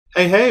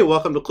Hey,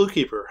 welcome to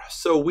ClueKeeper.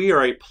 So we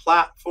are a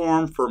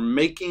platform for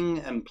making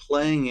and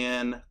playing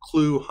in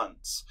clue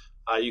hunts.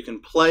 You can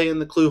play in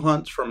the clue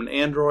hunts from an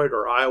Android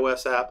or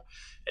iOS app,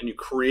 and you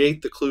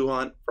create the clue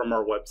hunt from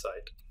our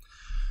website.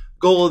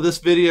 Goal of this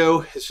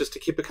video is just to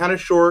keep it kind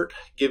of short,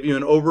 give you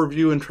an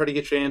overview, and try to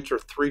get you to answer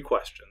 3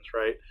 questions,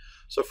 right?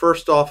 So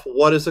first off,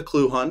 what is a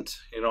clue hunt?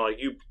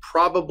 You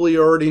probably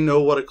already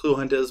know what a clue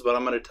hunt is, but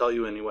I'm going to tell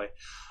you anyway.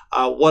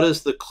 What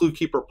is the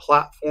ClueKeeper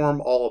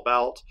platform all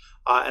about,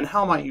 and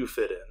how might you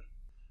fit in?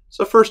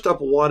 So first up,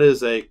 what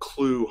is a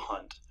clue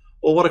hunt?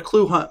 Well, what a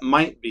clue hunt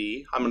might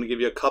be, I'm going to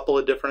give you a couple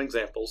of different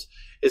examples,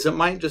 is it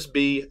might just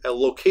be a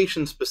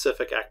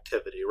location-specific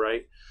activity,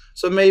 right?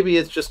 So maybe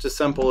it's just as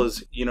simple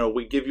as,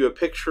 we give you a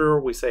picture,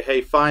 we say,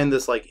 hey, find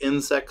this like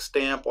insect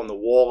stamp on the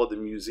wall of the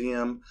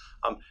museum.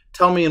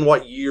 Tell me in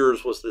what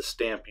years was this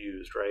stamp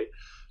used, right?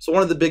 So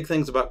one of the big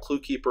things about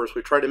ClueKeeper is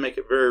we try to make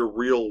it very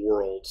real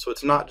world. So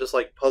it's not just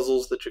like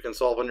puzzles that you can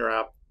solve on your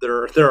app. There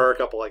are a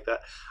couple like that.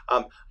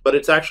 But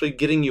it's actually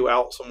getting you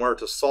out somewhere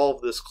to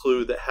solve this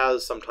clue that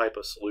has some type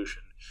of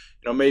solution.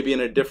 Maybe in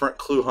a different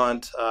clue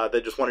hunt,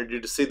 they just wanted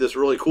you to see this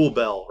really cool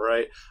bell,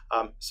 right?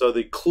 So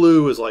the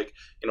clue is like,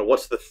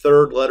 what's the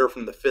third letter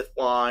from the fifth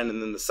line,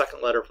 and then the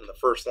second letter from the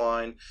first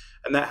line,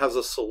 and that has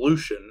a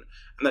solution,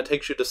 and that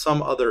takes you to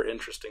some other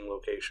interesting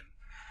location.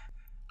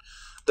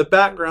 The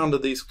background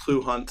of these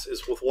clue hunts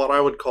is with what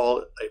I would call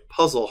a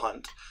puzzle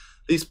hunt.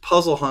 These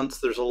puzzle hunts,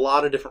 there's a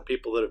lot of different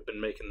people that have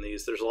been making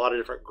these. There's a lot of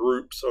different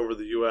groups over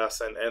the US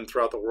and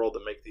throughout the world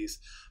that make these.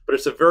 But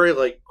it's a very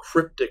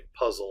cryptic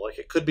puzzle.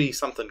 It could be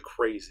something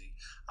crazy.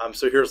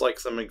 So here's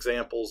some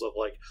examples of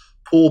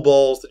pool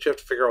balls that you have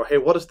to figure out, hey,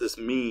 what does this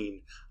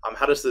mean?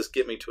 How does this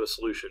get me to a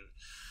solution?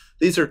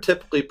 These are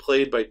typically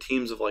played by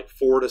teams of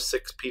 4 to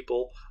 6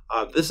 people.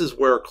 This is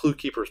where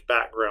ClueKeeper's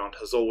background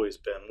has always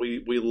been.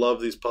 We love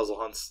these puzzle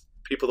hunts.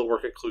 People that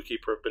work at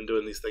ClueKeeper have been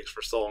doing these things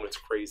for so long, it's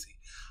crazy.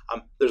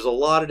 There's a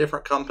lot of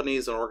different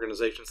companies and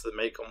organizations that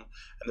make them,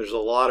 and there's a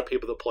lot of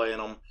people that play in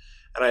them,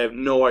 and I have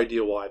no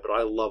idea why, but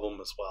I love them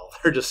as well.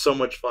 They're just so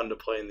much fun to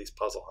play in these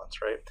puzzle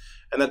hunts, right?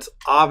 And that's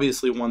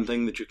obviously one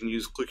thing that you can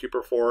use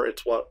ClueKeeper for.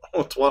 It's what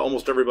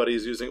almost everybody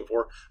is using it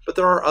for, but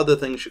there are other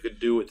things you could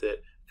do with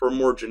it for a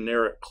more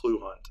generic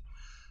clue hunt.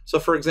 So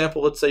for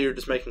example, let's say you're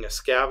just making a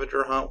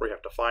scavenger hunt where you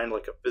have to find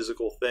a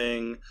physical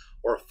thing,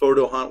 or a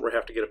photo hunt where you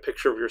have to get a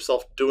picture of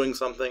yourself doing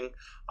something,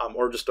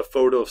 or just a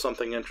photo of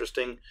something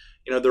interesting.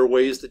 There are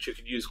ways that you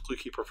could use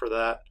ClueKeeper for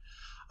that.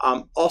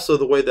 Also,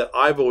 the way that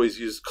I've always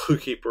used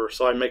ClueKeeper,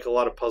 so I make a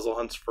lot of puzzle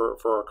hunts for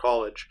our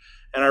college,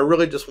 and I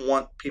really just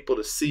want people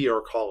to see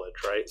our college,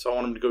 right? So I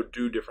want them to go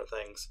do different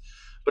things.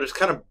 But it's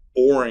kind of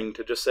boring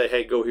to just say,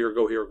 hey, go here,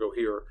 go here, go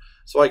here.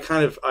 So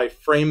I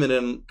frame it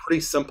in pretty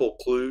simple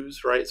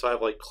clues, right? So I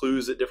have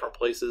clues at different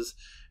places.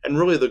 And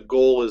really the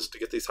goal is to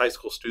get these high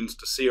school students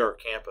to see our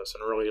campus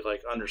and really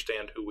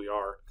understand who we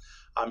are.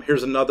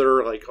 Here's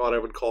another what I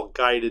would call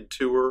guided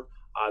tour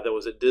that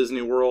was at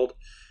Disney World.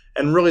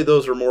 And really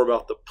those are more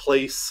about the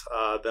place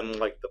than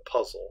the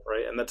puzzle,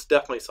 right? And that's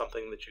definitely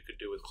something that you could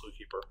do with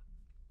ClueKeeper.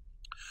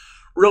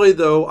 Really,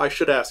 though, I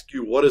should ask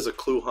you, what is a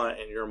clue hunt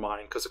in your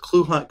mind? Because a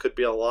clue hunt could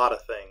be a lot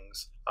of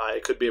things.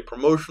 It could be a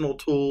promotional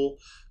tool,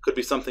 could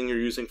be something you're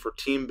using for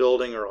team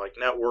building or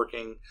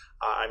networking,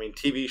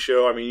 TV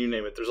show, you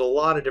name it. There's a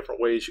lot of different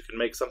ways you can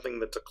make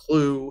something that's a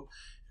clue.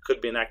 It could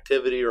be an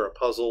activity or a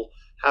puzzle,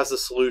 has a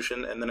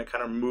solution, and then it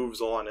kind of moves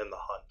on in the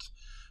hunt.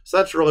 So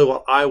that's really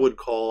what I would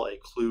call a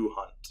clue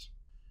hunt.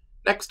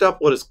 Next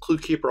up, what is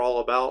ClueKeeper all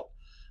about?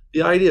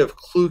 The idea of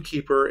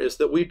ClueKeeper is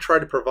that we try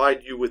to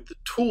provide you with the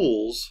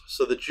tools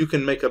so that you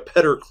can make a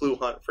better clue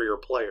hunt for your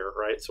player,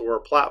 right? So we're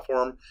a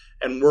platform,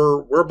 and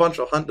we're a bunch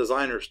of hunt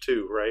designers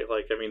too, right?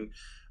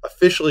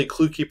 Officially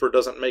ClueKeeper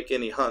doesn't make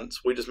any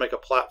hunts. We just make a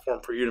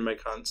platform for you to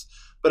make hunts.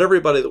 But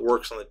everybody that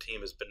works on the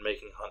team has been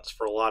making hunts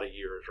for a lot of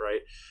years,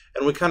 right?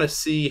 And we kind of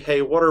see,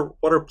 hey, what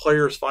are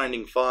players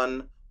finding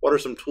fun? What are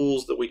some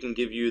tools that we can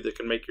give you that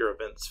can make your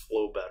events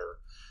flow better?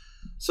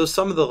 So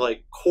some of the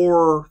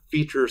core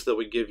features that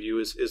we give you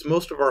is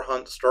most of our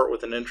hunts start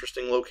with an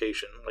interesting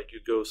location, you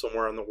go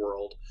somewhere in the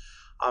world.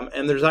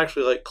 And there's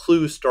actually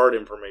clue start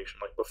information,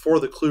 before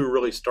the clue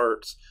really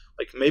starts,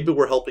 maybe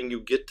we're helping you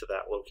get to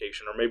that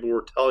location, or maybe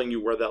we're telling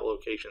you where that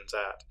location's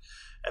at.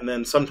 And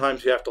then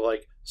sometimes you have to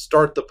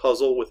start the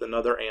puzzle with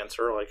another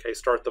answer, hey,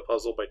 start the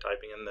puzzle by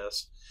typing in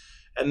this.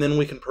 And then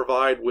we can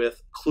provide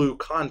with clue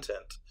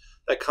content.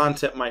 That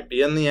content might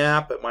be in the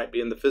app, it might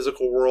be in the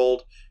physical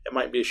world, it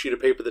might be a sheet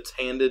of paper that's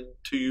handed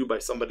to you by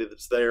somebody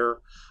that's there.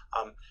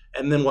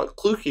 And then what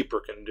ClueKeeper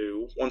can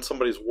do, once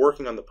somebody's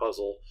working on the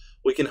puzzle,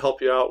 we can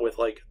help you out with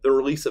the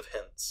release of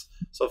hints.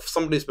 So if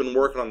somebody's been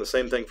working on the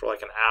same thing for an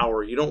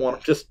hour, you don't want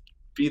to just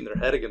beating their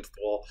head against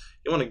the wall.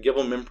 You want to give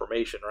them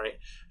information, right?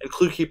 And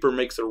ClueKeeper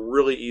makes a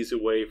really easy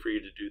way for you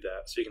to do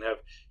that. So you can have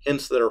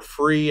hints that are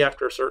free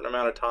after a certain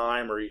amount of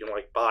time, or you can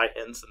buy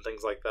hints and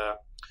things like that.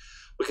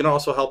 We can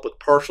also help with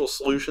partial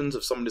solutions.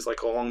 If somebody's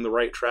along the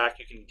right track,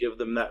 you can give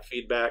them that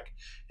feedback.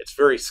 It's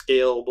very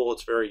scalable.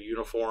 It's very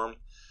uniform.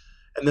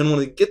 And then when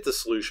we get the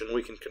solution,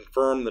 we can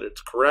confirm that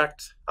it's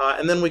correct,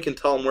 and then we can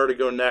tell them where to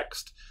go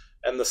next,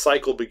 and the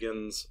cycle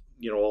begins,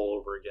 all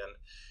over again.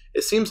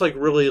 It seems like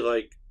really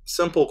like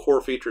simple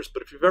core features,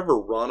 but if you've ever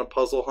run a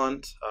puzzle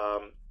hunt,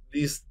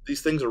 these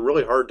things are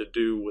really hard to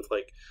do with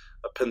like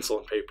a pencil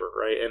and paper,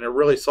 right? And it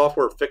really,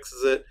 software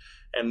fixes it,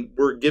 and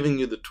we're giving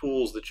you the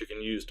tools that you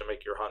can use to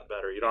make your hunt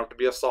better. You don't have to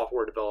be a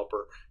software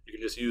developer. You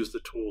can just use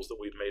the tools that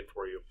we've made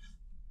for you.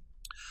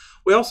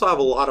 We also have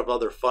a lot of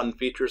other fun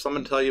features. I'm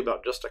going to tell you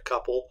about just a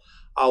couple.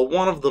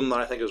 One of them that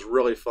I think is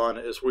really fun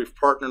is we've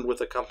partnered with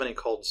a company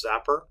called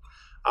Zapper.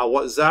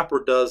 What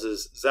Zapper does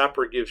is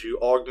Zapper gives you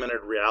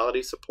augmented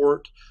reality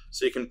support.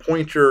 So you can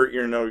point your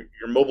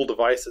mobile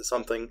device at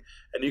something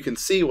and you can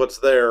see what's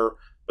there,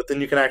 but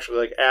then you can actually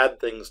like add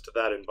things to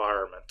that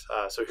environment.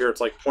 So here it's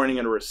like pointing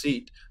at a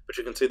receipt, but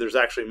you can see there's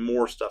actually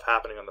more stuff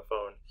happening on the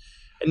phone.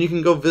 And you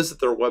can go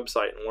visit their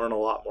website and learn a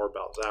lot more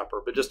about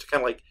Zapper. But just to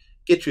kind of like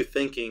get you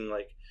thinking,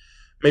 like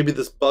maybe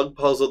this bug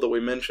puzzle that we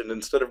mentioned,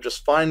 instead of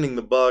just finding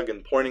the bug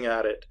and pointing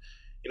at it,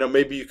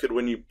 maybe you could,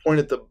 when you point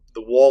at the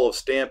wall of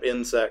stamp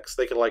insects,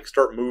 they could like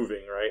start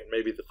moving, right?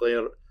 Maybe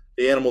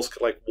the animals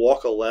could like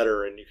walk a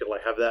letter, and you could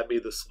like have that be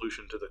the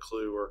solution to the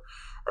clue, or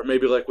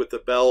maybe like with the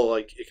bell,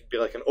 like it could be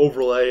like an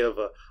overlay of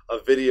a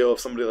video of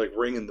somebody like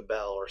ringing the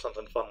bell or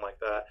something fun like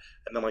that,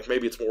 and then like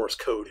maybe it's Morse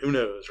code, who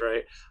knows,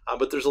 right?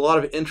 But there's a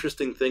lot of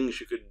interesting things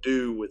you could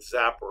do with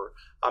Zapper,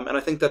 and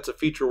I think that's a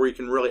feature where you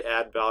can really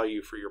add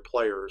value for your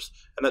players,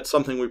 and that's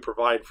something we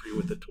provide for you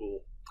with the tool.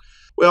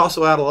 We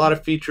also add a lot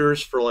of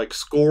features for like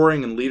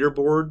scoring and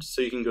leaderboards,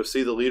 so you can go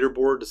see the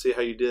leaderboard to see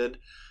how you did.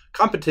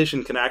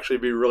 Competition can actually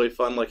be really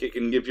fun. Like it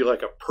can give you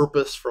like a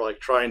purpose for like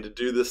trying to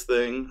do this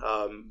thing,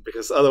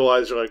 because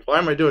otherwise you're like, why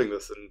am I doing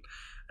this?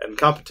 And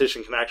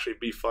competition can actually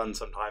be fun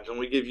sometimes. And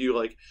we give you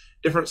like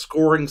different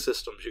scoring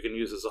systems you can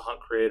use as a hunt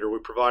creator. We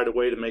provide a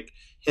way to make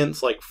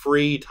hints like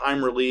free,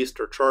 time released,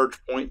 or charge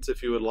points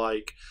if you would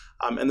like.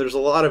 And there's a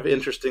lot of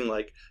interesting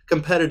like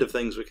competitive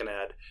things we can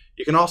add.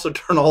 You can also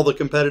turn all the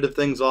competitive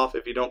things off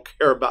if you don't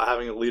care about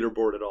having a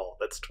leaderboard at all.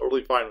 That's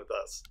totally fine with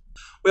us.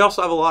 We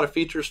also have a lot of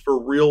features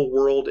for real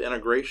world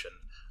integration.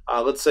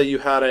 Let's say you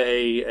had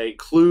a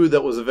clue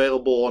that was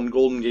available on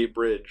Golden Gate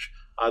Bridge.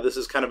 This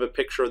is kind of a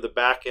picture of the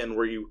back end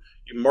where you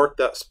mark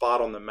that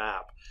spot on the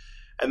map.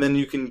 And then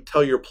you can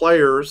tell your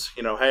players,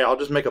 hey, I'll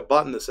just make a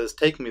button that says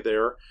take me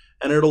there,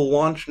 and it'll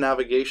launch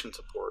navigation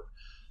support.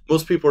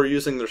 Most people are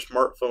using their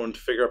smartphone to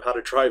figure out how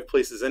to drive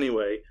places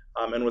anyway,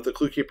 and with the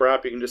ClueKeeper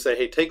app, you can just say,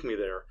 hey, take me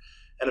there.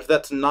 And if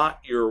that's not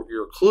your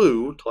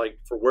clue to like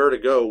for where to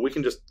go, we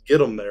can just get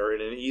them there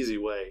in an easy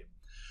way.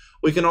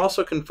 We can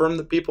also confirm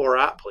that people are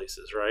at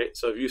places, right?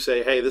 So if you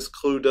say, hey, this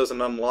clue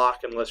doesn't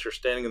unlock unless you're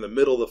standing in the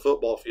middle of the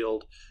football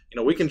field,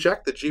 we can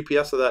check the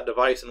GPS of that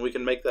device and we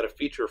can make that a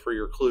feature for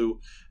your clue.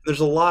 And there's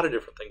a lot of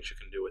different things you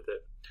can do with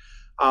it.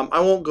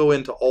 I won't go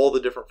into all the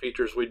different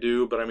features we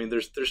do, but I mean,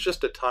 there's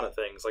just a ton of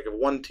things. Like if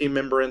one team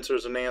member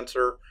enters an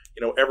answer,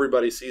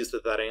 everybody sees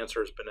that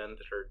answer has been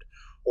entered.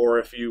 Or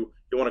if you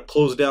want to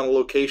close down a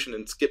location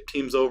and skip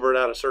teams over it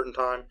at a certain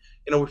time,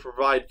 we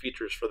provide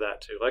features for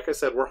that too. Like I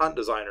said, we're hunt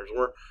designers.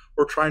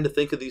 We're trying to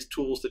think of these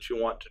tools that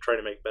you want to try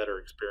to make better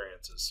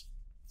experiences.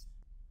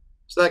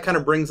 So that kind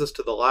of brings us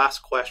to the last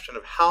question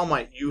of how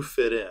might you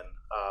fit in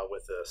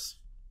with this.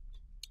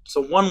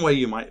 So one way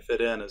you might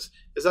fit in is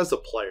as a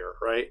player,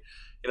 right?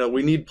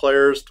 We need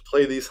players to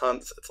play these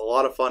hunts. It's a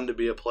lot of fun to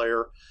be a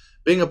player.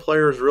 Being a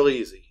player is really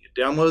easy.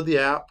 You download the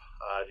app,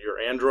 your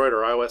Android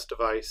or iOS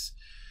device.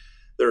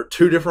 There are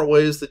two different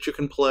ways that you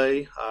can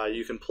play.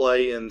 You can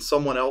play in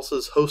someone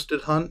else's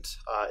hosted hunt.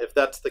 If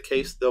that's the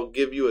case, they'll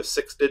give you a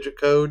 6-digit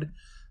code.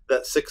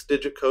 That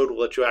 6-digit code will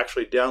let you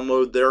actually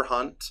download their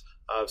hunt.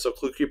 So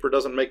ClueKeeper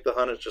doesn't make the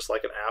hunt. It's just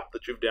like an app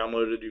that you've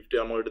downloaded. You've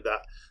downloaded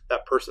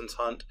that person's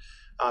hunt,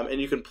 and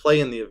you can play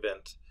in the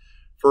event.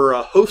 For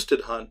a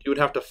hosted hunt, you would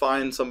have to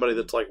find somebody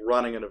that's like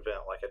running an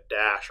event, like a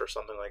dash or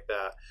something like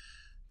that.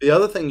 The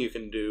other thing you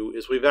can do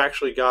is we've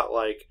actually got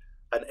like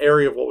an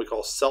area of what we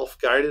call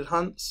self-guided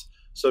hunts.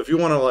 So if you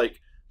want to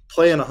like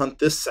play in a hunt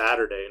this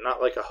Saturday, not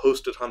like a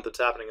hosted hunt that's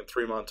happening in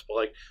 3 months, but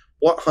like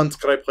what hunts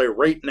could I play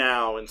right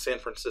now in San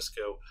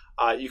Francisco?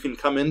 You can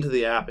come into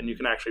the app and you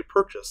can actually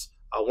purchase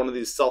one of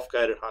these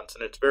self-guided hunts,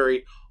 and it's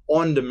very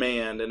on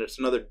demand, and it's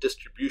another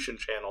distribution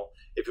channel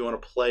if you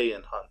want to play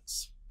in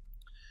hunts.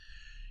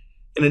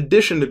 In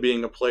addition to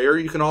being a player,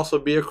 you can also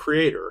be a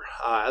creator.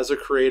 As a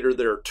creator,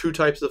 there are 2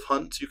 types of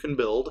hunts you can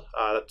build.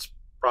 That's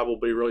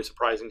probably really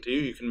surprising to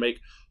you. You can make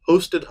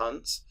hosted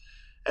hunts,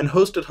 and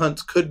hosted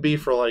hunts could be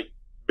for like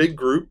big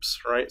groups,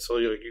 right? So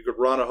you could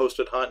run a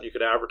hosted hunt, you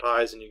could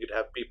advertise, and you could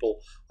have people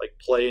like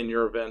play in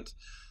your event.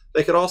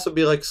 They could also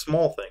be like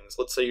small things.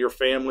 Let's say your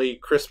family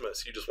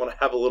Christmas, you just want to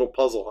have a little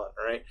puzzle hunt,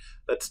 right?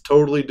 That's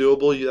totally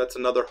doable. That's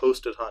another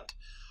hosted hunt.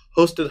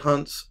 Hosted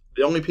hunts,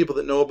 the only people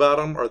that know about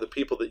them are the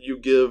people that you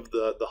give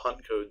the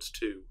hunt codes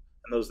to,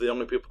 and those are the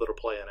only people that are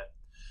playing it.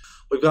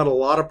 We've got a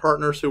lot of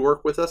partners who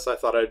work with us. I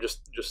thought I'd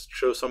just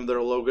show some of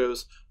their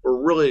logos.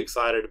 We're really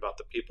excited about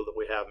the people that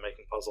we have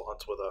making puzzle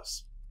hunts with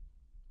us.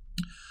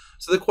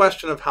 So the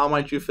question of how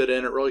might you fit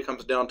in, it really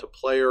comes down to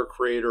player,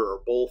 creator,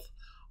 or both.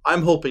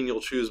 I'm hoping you'll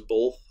choose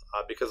both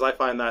because I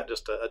find that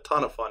just a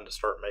ton of fun to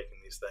start making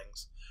these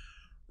things.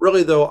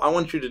 Really, though, I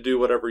want you to do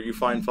whatever you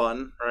find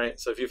fun, right?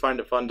 So if you find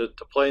it fun to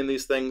play in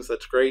these things,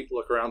 that's great.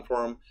 Look around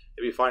for them.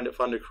 If you find it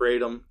fun to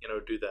create them,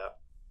 do that.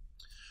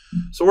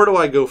 So where do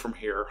I go from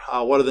here?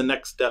 What are the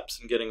next steps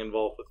in getting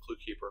involved with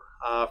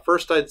ClueKeeper?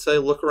 First, I'd say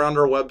look around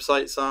our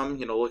website some.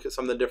 Look at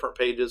some of the different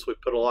pages. We've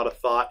put a lot of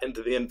thought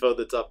into the info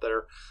that's up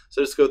there.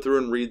 So just go through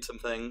and read some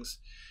things.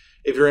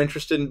 If you're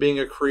interested in being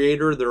a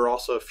creator, there are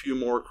also a few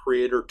more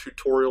creator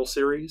tutorial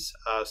series.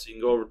 So you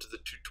can go over to the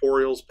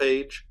tutorials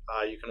page.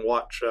 You can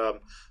watch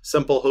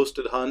simple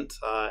hosted hunts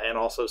and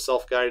also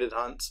self-guided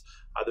hunts.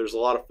 There's a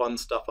lot of fun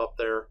stuff up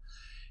there.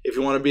 If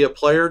you want to be a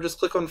player, just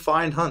click on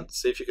Find Hunts.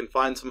 See if you can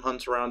find some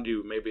hunts around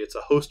you. Maybe it's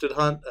a hosted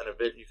hunt, an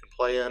event you can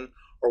play in,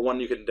 or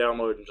one you can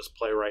download and just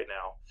play right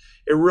now.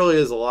 It really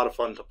is a lot of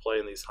fun to play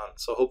in these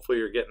hunts, so hopefully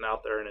you're getting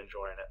out there and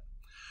enjoying it.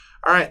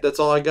 All right, that's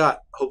all I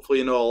got. Hopefully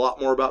you know a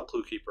lot more about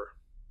ClueKeeper.